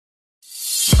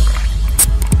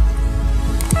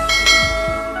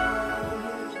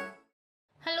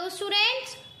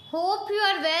Hope you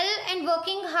are well and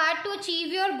working hard to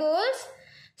achieve your goals.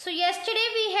 So yesterday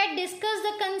we had discussed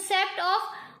the concept of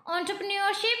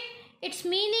entrepreneurship, its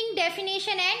meaning,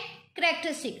 definition and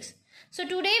characteristics. So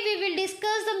today we will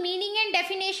discuss the meaning and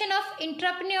definition of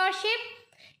entrepreneurship,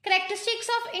 characteristics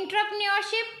of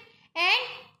entrepreneurship and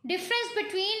difference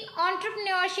between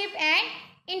entrepreneurship and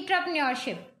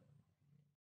intrapreneurship.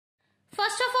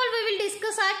 First of all, we will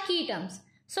discuss our key terms.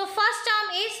 So first term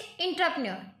is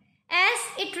intrapreneur, as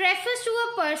it refers to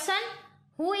a person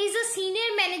who is a senior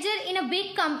manager in a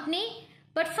big company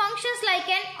but functions like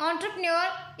an entrepreneur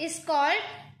is called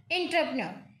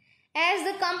intrapreneur, as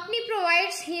the company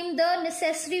provides him the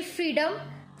necessary freedom,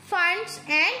 funds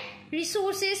and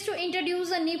resources to introduce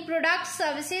the new products,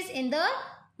 services in the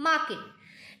market.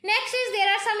 Next is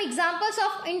there are some examples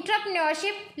of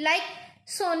entrepreneurship like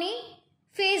Sony,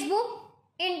 Facebook,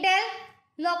 Intel,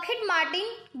 Lockheed Martin,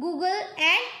 Google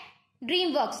and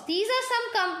DreamWorks. These are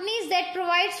some companies that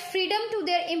provides freedom to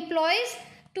their employees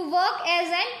to work as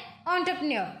an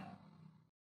entrepreneur.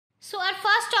 So our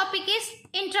first topic is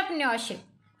entrepreneurship.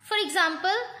 For example,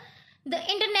 the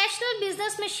international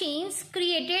business machines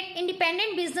created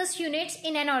independent business units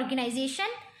in an organization,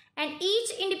 and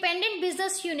each independent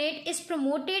business unit is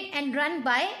promoted and run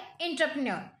by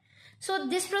entrepreneur. So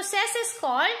this process is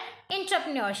called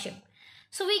entrepreneurship.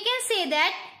 So we can say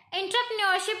that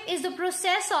entrepreneurship is the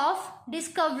process of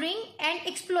discovering and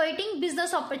exploiting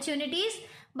business opportunities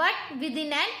but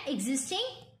within an existing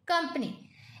company.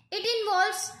 It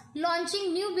involves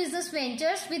launching new business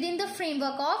ventures within the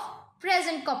framework of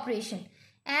present corporation.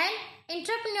 And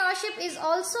entrepreneurship is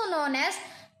also known as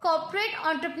corporate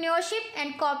entrepreneurship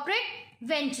and corporate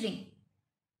venturing.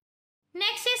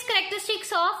 Next is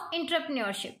characteristics of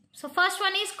entrepreneurship. So first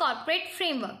one is corporate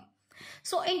framework.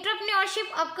 So entrepreneurship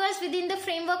occurs within the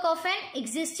framework of an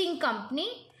existing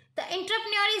company. The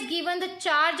entrepreneur is given the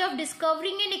charge of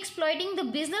discovering and exploiting the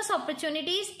business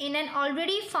opportunities in an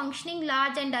already functioning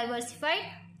large and diversified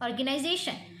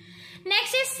organization.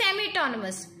 Next is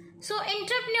semi-autonomous. So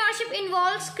entrepreneurship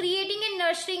involves creating and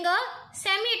nurturing a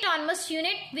semi-autonomous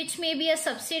unit, which may be a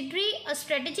subsidiary, a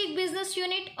strategic business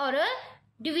unit or a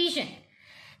division.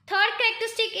 Third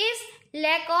characteristic is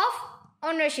lack of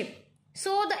ownership.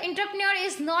 So the entrepreneur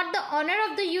is not the owner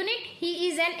of the unit, he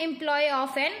is an employee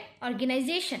of an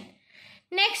organization.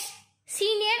 Next,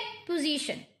 senior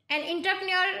position. An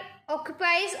entrepreneur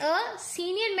occupies a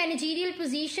senior managerial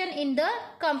position in the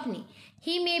company.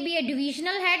 He may be a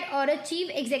divisional head or a chief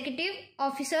executive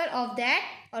officer of that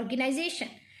organization.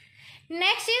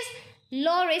 Next is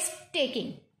low risk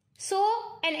taking. So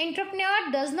an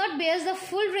entrepreneur does not bear the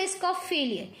full risk of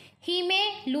failure. He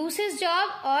may lose his job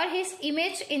or his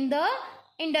image in the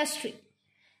industry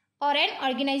or an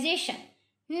organization.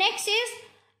 Next is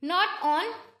not on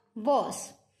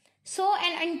boss. So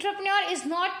an entrepreneur is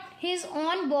not his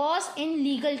own boss in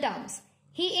legal terms.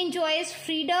 He enjoys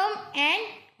freedom and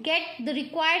get the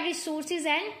required resources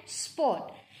and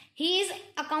support. He is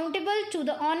accountable to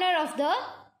the owner of the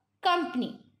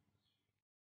company.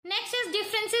 Next is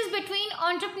differences between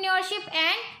entrepreneurship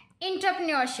and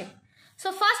intrapreneurship.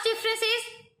 So first difference is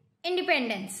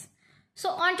independence. So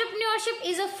entrepreneurship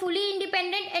is a fully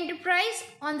independent enterprise.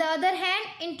 On the other hand,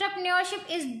 intrapreneurship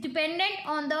is dependent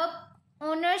on the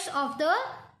owners of the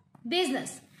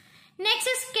business. Next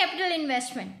is capital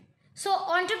investment. So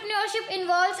entrepreneurship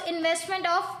involves investment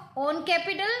of own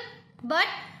capital, but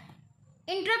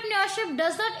intrapreneurship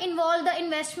does not involve the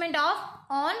investment of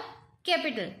own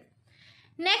capital.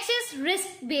 Next is risk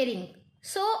bearing.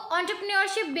 So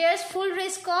entrepreneurship bears full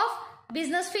risk of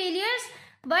business failures,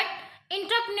 but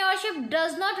intrapreneurship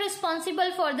does not responsible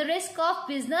for the risk of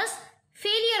business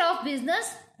failure of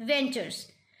business ventures.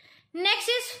 Next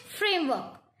is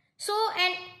framework. So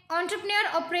an entrepreneur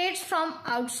operates from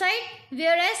outside,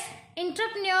 whereas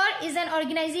intrapreneur is an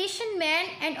organization man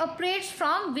and operates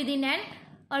from within an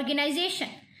organization.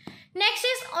 Next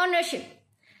is ownership.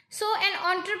 So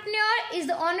an entrepreneur is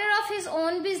the owner of his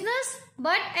own business,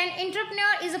 but an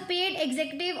entrepreneur is a paid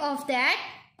executive of that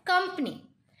company.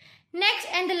 Next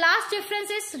and the last difference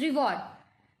is reward.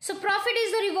 So profit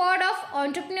is the reward of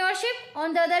entrepreneurship.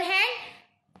 On the other hand,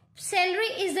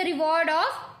 salary is the reward of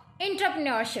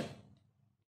intrapreneurship.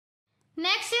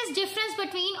 Next is difference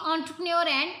between entrepreneur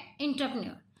and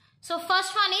intrapreneur. So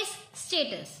first one is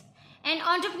status. An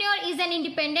entrepreneur is an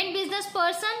independent business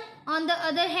person. On the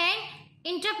other hand,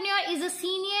 intrapreneur is a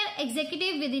senior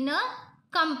executive within a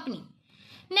company.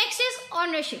 Next is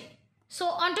ownership. So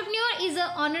entrepreneur is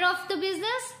the owner of the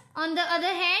business. On the other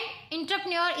hand,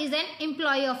 intrapreneur is an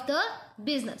employee of the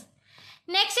business.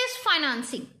 Next is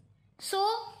financing. So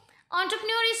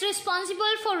entrepreneur is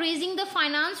responsible for raising the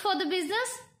finance for the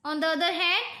business. On the other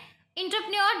hand,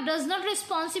 entrepreneur does not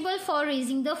responsible for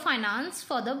raising the finance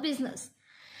for the business.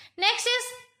 Next is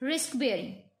risk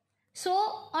bearing. So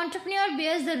entrepreneur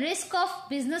bears the risk of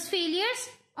business failures.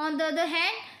 On the other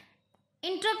hand,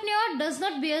 entrepreneur does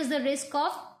not bear the risk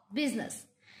of business.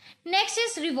 Next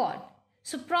is reward.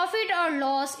 So profit or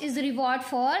loss is reward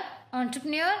for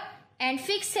entrepreneur and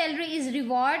fixed salary is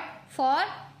reward for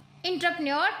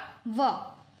entrepreneur work.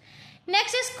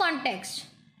 Next is context.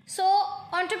 So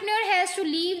entrepreneur has to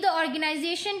leave the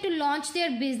organization to launch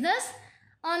their business.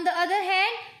 On the other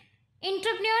hand,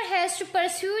 entrepreneur has to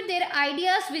pursue their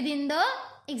ideas within the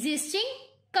existing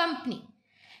company.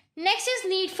 Next is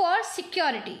need for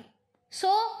security.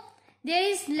 So there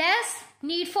is less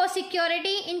need for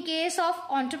security in case of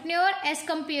entrepreneur as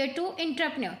compared to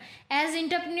entrepreneur, as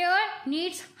entrepreneur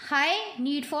needs high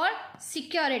need for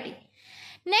security.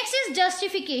 Next is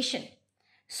justification.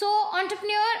 So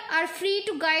entrepreneurs are free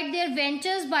to guide their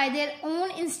ventures by their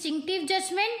own instinctive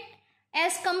judgment,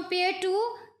 as compared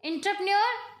to entrepreneur,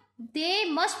 they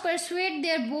must persuade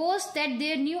their boss that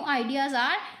their new ideas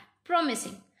are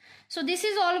promising. So this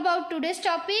is all about today's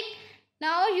topic.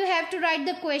 Now you have to write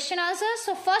the question answers.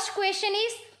 So first question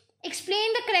is,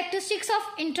 explain the characteristics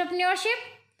of entrepreneurship.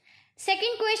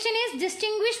 Second question is,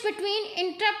 distinguish between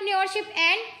entrepreneurship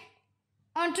and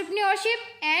entrepreneurship,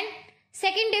 and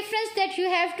second difference that you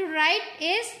have to write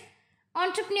is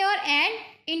entrepreneur and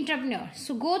entrepreneur.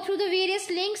 So go through the various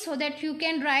links so that you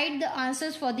can write the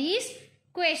answers for these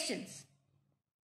questions.